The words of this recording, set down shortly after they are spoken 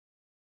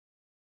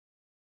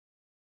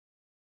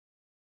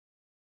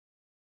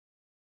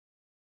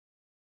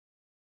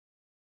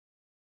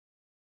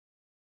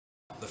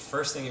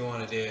first thing you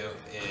want to do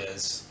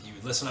is you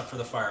listen up for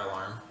the fire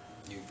alarm.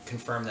 You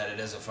confirm that it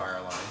is a fire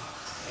alarm.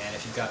 And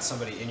if you've got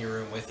somebody in your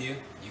room with you,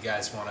 you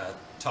guys want to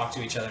talk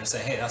to each other and say,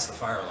 hey, that's the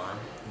fire alarm.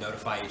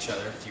 Notify each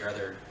other. If your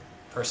other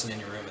person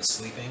in your room is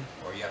sleeping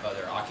or you have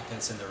other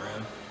occupants in the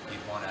room,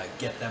 you'd want to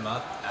get them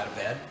up out of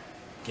bed,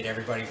 get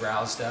everybody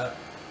roused up,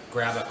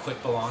 grab a quick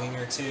belonging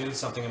or two,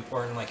 something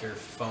important like your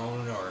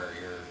phone or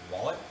your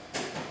wallet,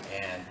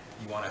 and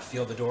you want to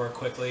feel the door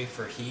quickly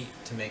for heat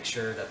to make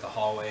sure that the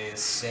hallway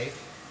is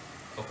safe.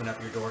 Open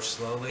up your door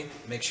slowly,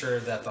 make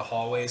sure that the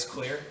hallway is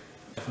clear.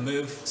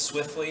 Move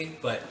swiftly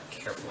but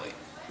carefully.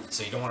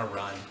 So you don't want to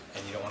run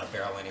and you don't want to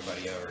barrel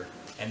anybody over.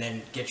 And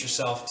then get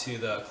yourself to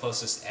the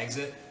closest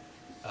exit.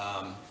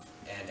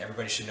 And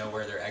everybody should know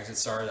where their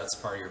exits are. That's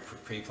part of your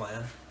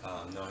pre-plan,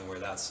 knowing where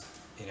that's,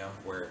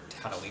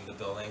 how to leave the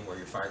building, where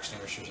your fire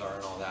extinguishers are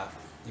and all that.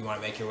 You want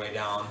to make your way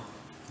down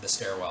the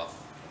stairwell.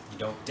 You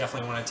don't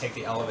definitely want to take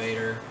the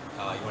elevator.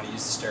 You want to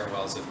use the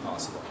stairwells if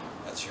possible.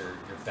 That's your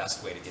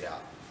best way to get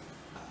out.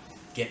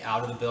 Get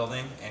out of the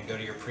building and go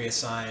to your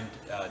pre-assigned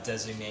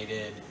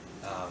designated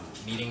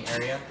meeting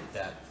area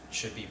that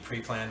should be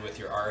pre-planned with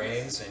your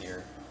RAs and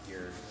your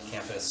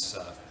campus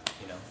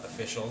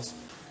officials.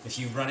 If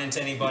you run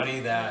into anybody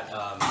that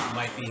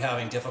might be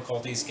having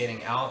difficulties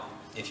getting out,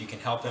 if you can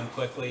help them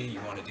quickly, you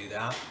want to do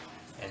that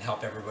and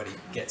help everybody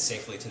get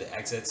safely to the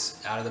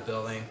exits out of the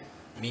building.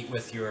 Meet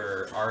with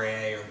your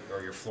RA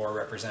or your floor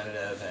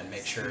representative and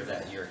make sure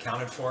that you're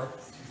accounted for.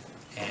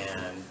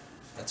 And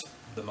that's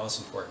the most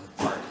important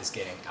part, is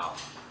getting out.